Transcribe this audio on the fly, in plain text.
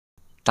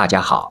大家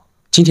好，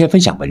今天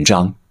分享文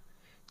章：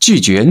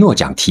拒绝诺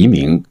奖提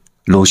名，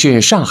鲁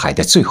迅上海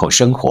的最后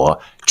生活，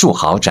住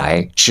豪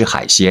宅，吃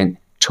海鲜，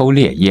抽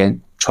烈烟，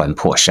穿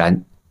破衫。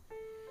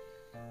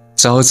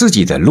走自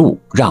己的路，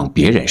让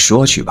别人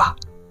说去吧。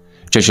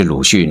这是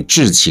鲁迅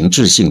至情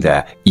至性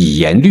的以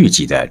言律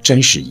己的真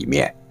实一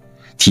面，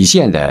体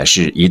现的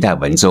是一代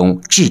文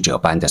宗智者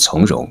般的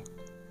从容。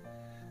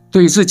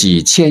对自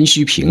己谦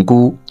虚评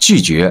估，拒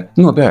绝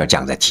诺贝尔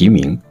奖的提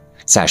名，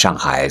在上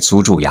海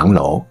租住洋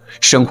楼，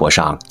生活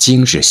上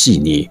精致细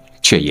腻，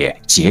却也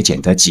节俭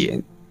得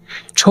紧。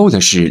抽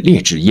的是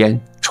劣质烟，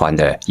穿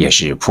的也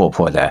是破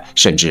破的，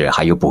甚至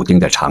还有补丁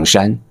的长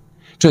衫。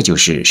这就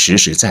是实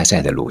实在在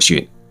的鲁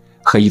迅，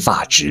黑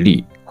发直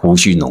立，胡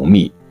须浓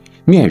密，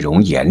面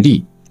容严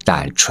厉，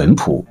但淳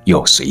朴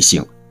又随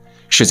性，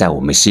是在我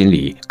们心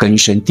里根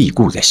深蒂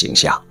固的形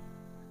象。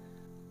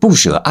不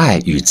舍爱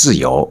与自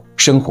由，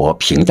生活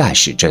平淡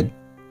是真。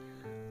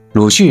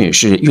鲁迅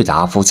是郁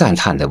达夫赞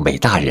叹的伟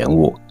大人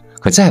物，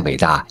可再伟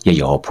大也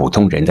有普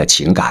通人的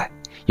情感，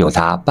有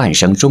他半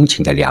生钟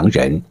情的良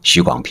人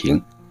许广平。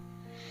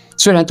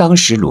虽然当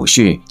时鲁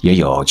迅也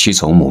有屈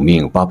从母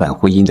命包办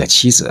婚姻的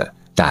妻子，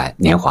但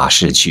年华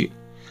逝去，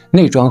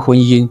内桩婚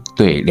姻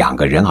对两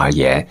个人而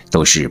言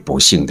都是不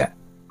幸的。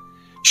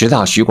直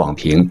到许广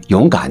平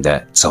勇敢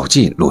地走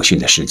进鲁迅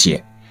的世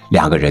界，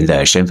两个人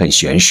的身份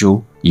悬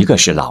殊，一个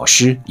是老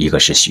师，一个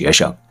是学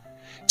生。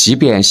即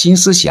便新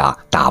思想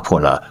打破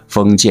了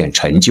封建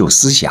陈旧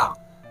思想，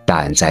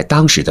但在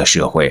当时的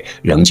社会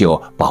仍旧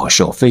饱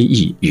受非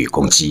议与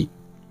攻击。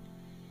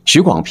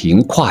许广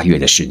平跨越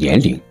的是年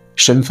龄、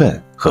身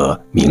份和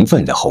名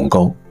分的鸿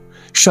沟，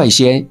率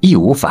先义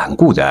无反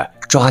顾地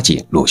抓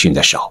紧鲁迅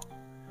的手。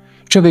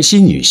这位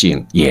新女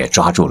性也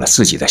抓住了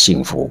自己的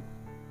幸福。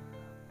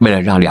为了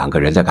让两个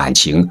人的感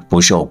情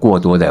不受过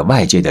多的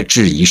外界的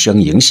质疑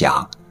声影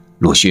响，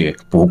鲁迅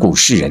不顾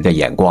世人的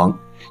眼光，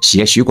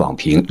携许广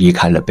平离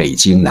开了北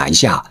京南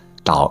下，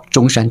到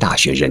中山大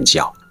学任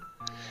教。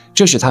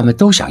这是他们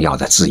都想要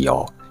的自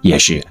由，也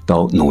是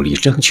都努力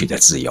争取的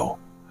自由，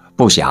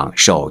不想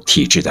受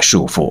体制的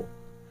束缚。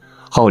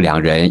后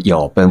两人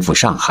又奔赴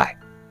上海，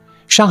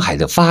上海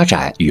的发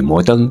展与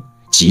摩登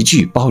极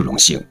具包容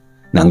性，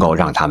能够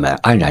让他们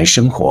安然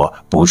生活，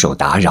不受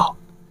打扰。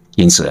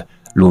因此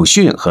鲁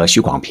迅和许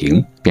广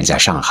平便在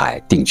上海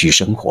定居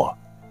生活。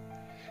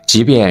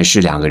即便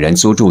是两个人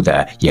租住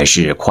的也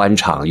是宽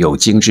敞又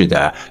精致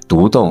的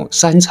独栋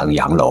3层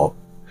洋楼，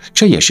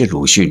这也是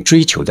鲁迅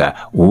追求的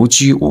无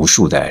拘无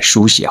束的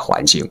书写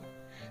环境，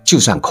就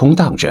算空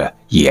荡着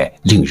也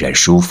令人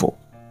舒服。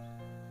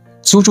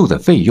租住的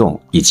费用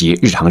以及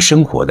日常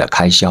生活的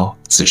开销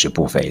自是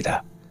不菲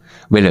的，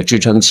为了支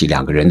撑起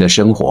两个人的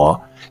生活，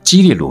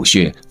激励鲁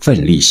迅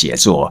奋力写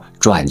作，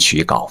赚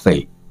取稿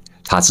费。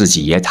他自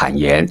己也坦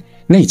言，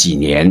那几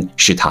年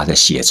是他的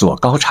写作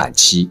高产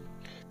期，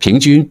平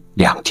均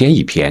2天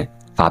1篇，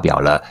发表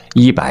了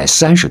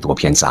130多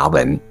篇杂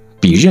文，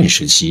比任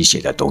时期写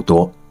的都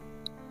多。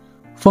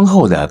丰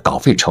厚的稿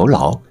费酬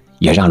劳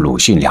也让鲁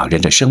迅两人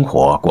的生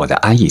活过得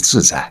安逸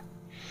自在。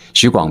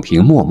许广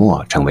平默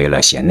默成为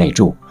了贤内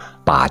助，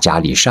把家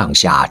里上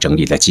下整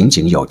理得井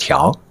井有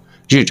条，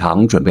日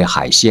常准备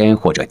海鲜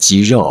或者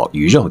鸡肉、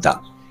鱼肉等，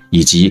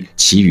以及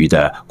其余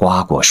的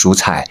瓜果蔬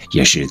菜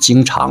也是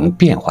经常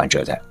变换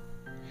着的。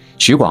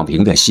许广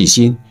平的细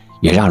心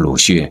也让鲁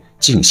迅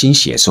静心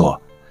写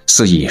作，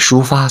肆意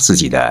抒发自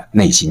己的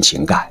内心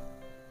情感。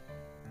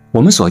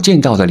我们所见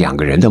到的两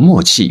个人的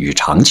默契与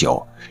长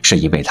久，是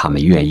因为他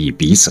们愿意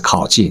彼此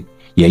靠近，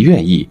也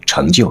愿意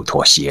成就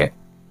妥协。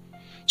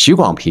许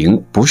广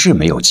平不是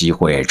没有机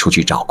会出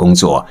去找工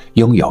作，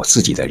拥有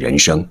自己的人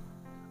生，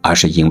而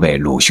是因为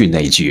鲁迅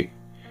那句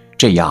“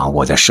这样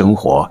我的生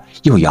活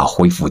又要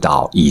恢复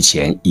到以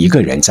前一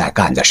个人在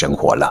干的生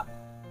活了”，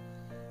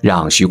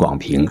让许广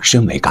平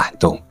深为感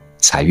动，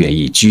才愿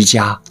意居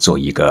家做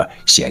一个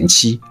贤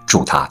妻，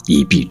助他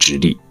一臂之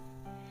力。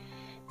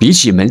比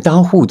起门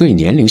当户对、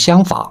年龄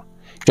相仿，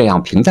这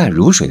样平淡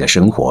如水的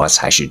生活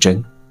才是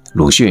真。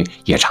鲁迅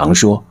也常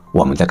说，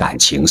我们的感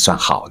情算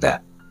好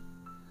的。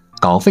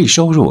稿费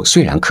收入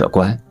虽然可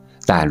观，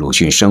但鲁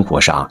迅生活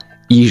上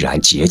依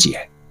然节俭。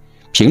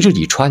平日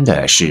里穿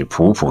的是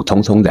普普通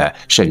通的，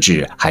甚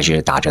至还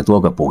是打着多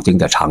个补丁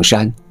的长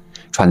衫，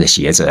穿的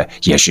鞋子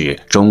也是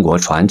中国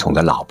传统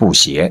的老布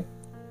鞋。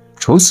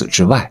除此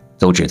之外，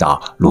都知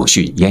道鲁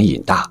迅烟瘾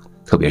大，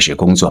特别是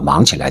工作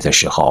忙起来的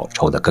时候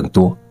抽得更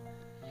多。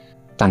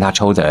但他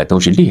抽的都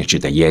是劣质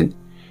的烟，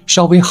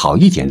稍微好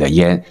一点的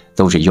烟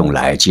都是用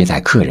来接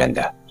待客人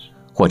的，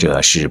或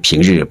者是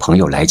平日朋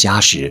友来家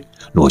时，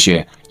鲁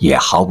迅也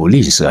毫不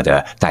吝啬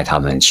地带他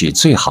们去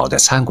最好的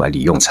餐馆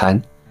里用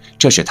餐，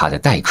这是他的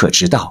待客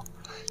之道，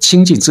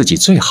倾尽自己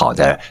最好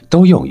的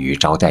都用于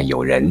招待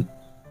友人。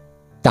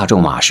大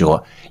仲马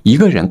说，一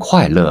个人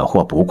快乐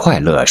或不快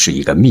乐是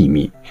一个秘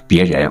密，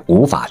别人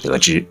无法得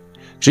知，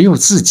只有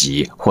自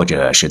己或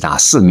者是那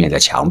4面的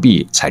墙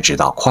壁才知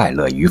道快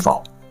乐与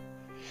否。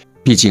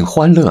毕竟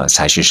欢乐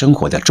才是生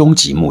活的终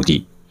极目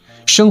的，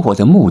生活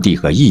的目的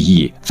和意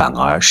义反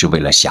而是为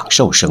了享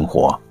受生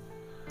活。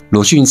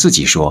鲁迅自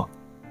己说，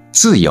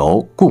自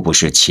由固不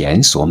是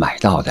钱所买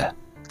到的，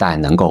但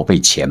能够被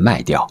钱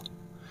卖掉。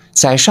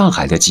在上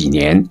海的几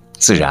年，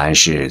自然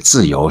是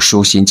自由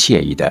舒心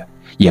惬意的，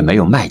也没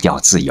有卖掉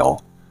自由。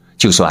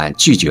就算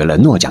拒绝了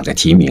诺奖的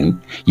提名，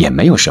也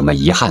没有什么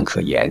遗憾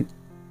可言。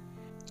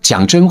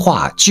讲真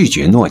话，拒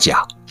绝诺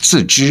奖，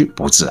自知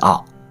不自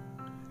傲。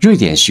瑞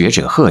典学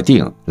者贺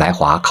定来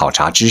华考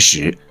察之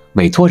时，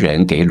委托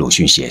人给鲁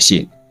迅写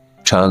信，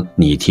称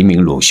拟提名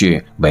鲁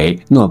迅为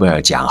诺贝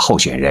尔奖候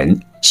选人，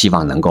希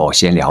望能够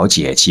先了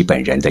解其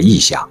本人的意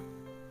向。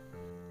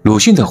鲁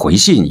迅的回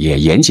信也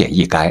言简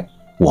意赅，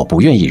我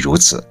不愿意如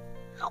此。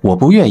我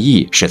不愿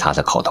意是他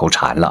的口头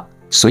禅了，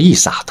随意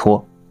洒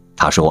脱。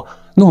他说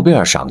诺贝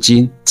尔赏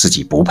金自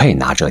己不配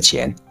拿这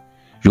钱，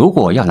如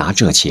果要拿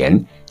这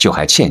钱，就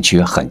还欠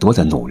缺很多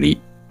的努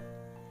力。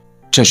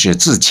这是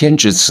自谦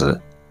之词，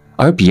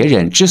而别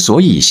人之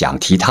所以想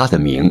提他的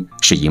名，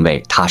是因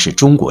为他是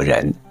中国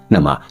人，那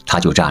么他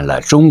就占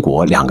了中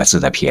国2个字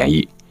的便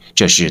宜，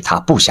这是他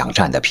不想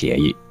占的便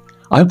宜，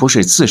而不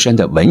是自身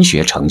的文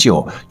学成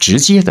就直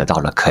接得到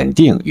了肯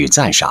定与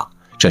赞赏，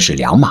这是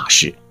两码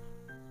事。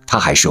他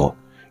还说，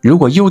如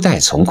果优待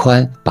从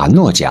宽，把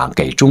诺奖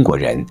给中国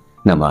人，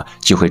那么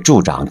就会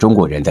助长中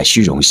国人的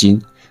虚荣心，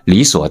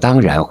理所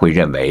当然会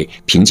认为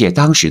凭借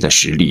当时的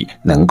实力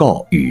能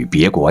够与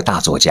别国大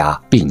作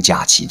家并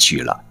驾齐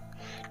驱了，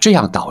这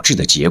样导致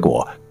的结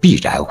果必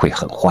然会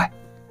很坏。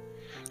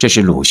这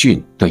是鲁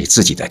迅对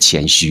自己的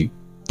谦虚，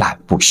但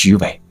不虚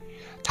伪。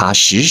他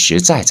实实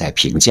在在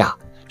评价，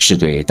是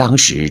对当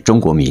时中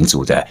国民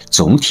族的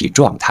总体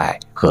状态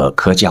和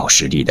科教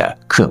实力的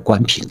客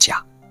观评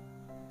价。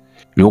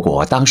如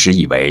果当时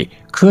以为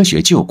科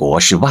学救国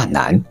是万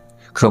难，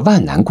可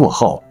万难过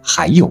后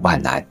还有万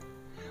难，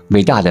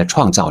伟大的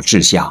创造志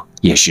向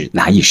也是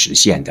难以实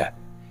现的，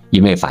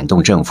因为反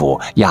动政府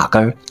压根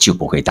儿就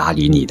不会搭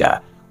理你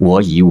的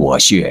我以我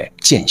血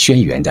建轩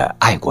辕的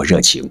爱国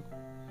热情。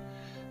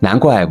难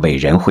怪伟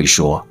人会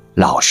说，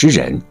老实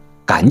人，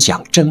敢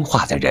讲真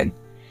话的人，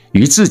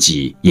于自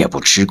己也不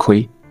吃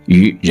亏，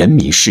于人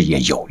民事业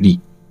有利。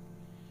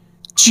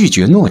拒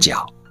绝诺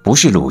奖不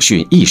是鲁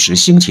迅一时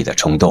兴起的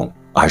冲动，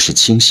而是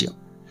清醒，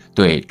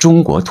对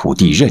中国土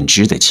地认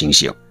知的清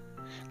醒。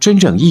真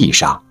正意义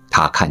上，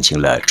他看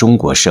清了中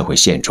国社会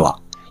现状，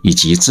以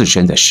及自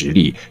身的实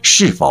力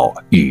是否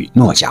与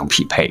诺奖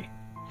匹配。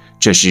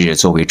这是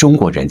作为中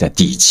国人的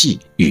底气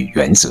与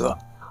原则，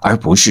而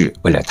不是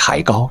为了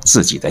抬高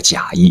自己的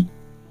假意。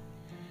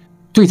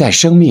对待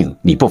生命，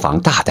你不妨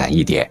大胆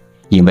一点，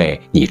因为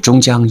你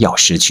终将要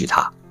失去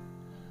它。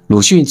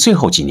鲁迅最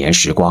后几年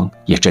时光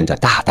也真的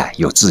大胆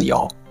又自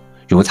由，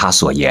如他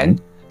所言，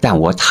但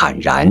我坦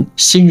然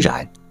欣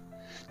然。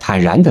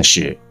坦然的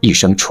是一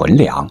生纯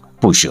良，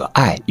不舍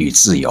爱与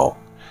自由，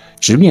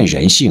直面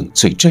人性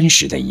最真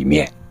实的一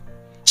面。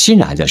欣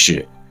然的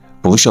是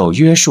不受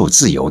约束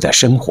自由的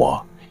生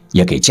活，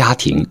也给家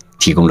庭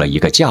提供了一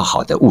个较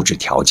好的物质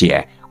条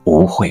件，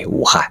无悔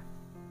无憾。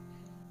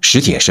史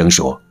铁生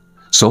说，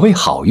所谓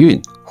好运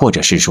或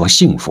者是说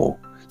幸福，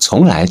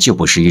从来就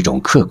不是一种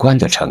客观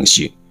的程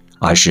序，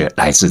而是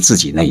来自自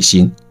己内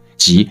心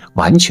及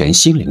完全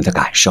心灵的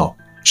感受，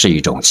是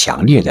一种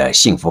强烈的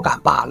幸福感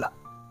罢了。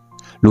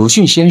鲁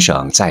迅先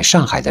生在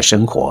上海的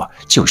生活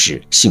就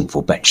是幸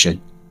福本身。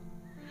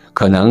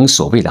可能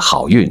所谓的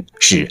好运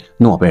是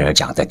诺贝尔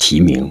奖的提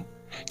名，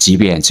即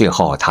便最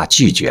后他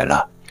拒绝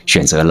了，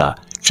选择了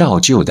照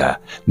旧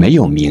的没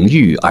有名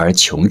誉而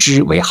穷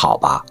之为好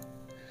吧。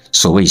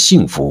所谓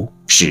幸福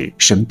是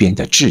身边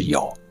的挚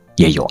友，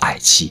也有爱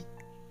妻。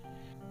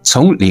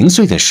从零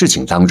碎的事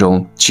情当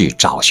中去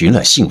找寻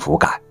了幸福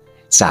感，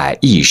在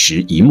一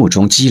时一幕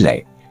中积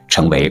累，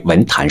成为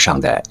文坛上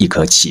的一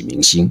颗启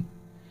明星。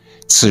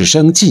此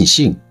生尽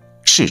兴，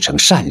赤诚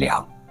善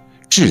良，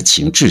至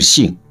情至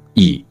性，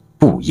亦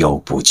不忧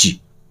不惧。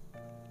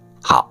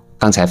好，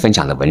刚才分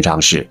享的文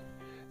章是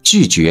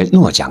拒绝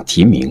诺奖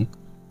提名，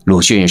鲁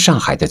迅上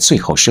海的最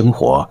后生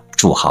活，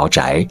住豪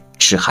宅，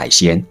吃海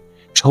鲜，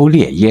抽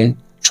烈烟，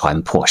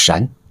穿破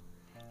衫。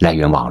来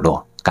源网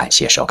络，感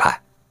谢收看。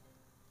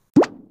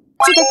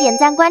记得点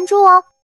赞关注哦。